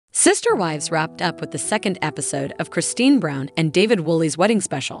Sister Wives wrapped up with the second episode of Christine Brown and David Woolley's wedding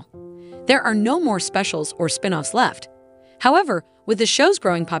special. There are no more specials or spin-offs left. However, with the show's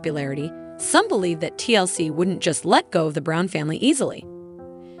growing popularity, some believe that TLC wouldn't just let go of the Brown family easily.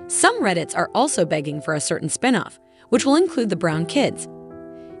 Some Reddits are also begging for a certain spin-off, which will include the Brown kids.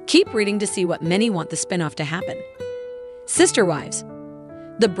 Keep reading to see what many want the spin-off to happen. Sister Wives.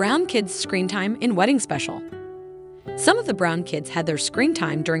 The Brown kids' screen time in wedding special. Some of the Brown kids had their screen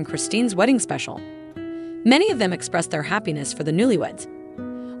time during Christine's wedding special. Many of them expressed their happiness for the newlyweds.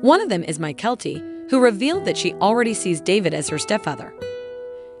 One of them is Mykelti, who revealed that she already sees David as her stepfather.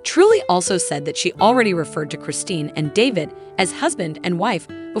 Truly also said that she already referred to Christine and David as husband and wife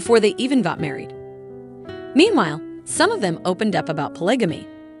before they even got married. Meanwhile, some of them opened up about polygamy.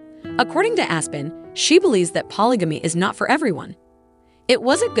 According to Aspen, she believes that polygamy is not for everyone. It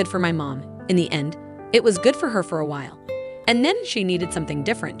wasn't good for my mom. In the end, it was good for her for a while. And then she needed something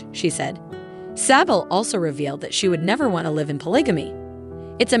different, she said. Sabal also revealed that she would never want to live in polygamy.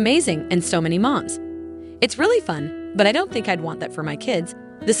 It's amazing and so many moms. It's really fun, but I don't think I'd want that for my kids,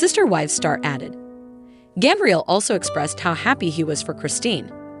 the Sister Wives star added. Gabriel also expressed how happy he was for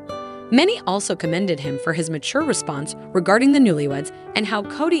Christine. Many also commended him for his mature response regarding the newlyweds and how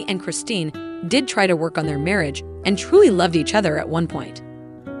Cody and Christine did try to work on their marriage and truly loved each other at one point.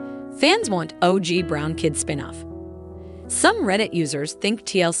 Fans want OG Brown Kids spinoff. Some Reddit users think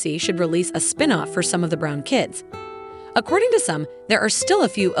TLC should release a spinoff for some of the Brown kids. According to some, there are still a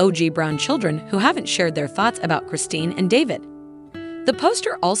few OG Brown children who haven't shared their thoughts about Christine and David. The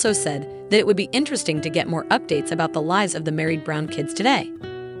poster also said that it would be interesting to get more updates about the lives of the married Brown kids today.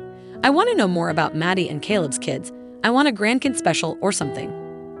 I want to know more about Maddie and Caleb's kids. I want a grandkid special or something.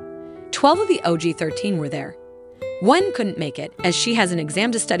 12 of the OG 13 were there. One couldn't make it, as she has an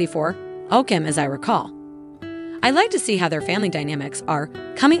exam to study for, OCHEM as I recall. I like to see how their family dynamics are,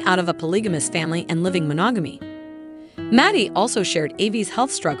 coming out of a polygamous family and living monogamy. Maddie also shared Avi's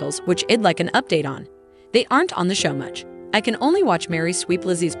health struggles, which I'd like an update on. They aren't on the show much. I can only watch Mary sweep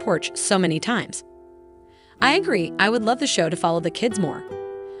Lizzie's porch so many times. I agree, I would love the show to follow the kids more.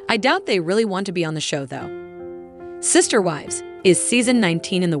 I doubt they really want to be on the show, though. Sister Wives. Is season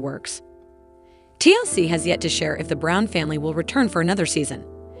 19 in the works? TLC has yet to share if the Brown family will return for another season.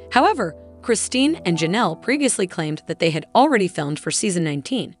 However, Christine and Janelle previously claimed that they had already filmed for season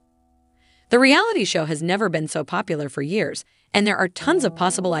 19. The reality show has never been so popular for years, and there are tons of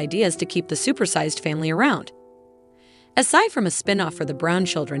possible ideas to keep the supersized family around. Aside from a spin-off for the Brown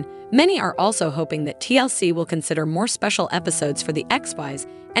children, many are also hoping that TLC will consider more special episodes for the ex-wives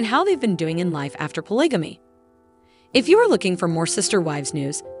and how they've been doing in life after polygamy. If you are looking for more Sister Wives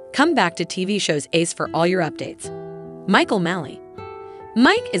news, come back to TV Shows Ace for all your updates. Michael Malley.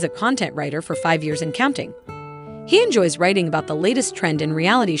 Mike is a content writer for 5 years and counting. He enjoys writing about the latest trend in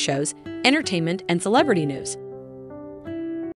reality shows, entertainment, and celebrity news.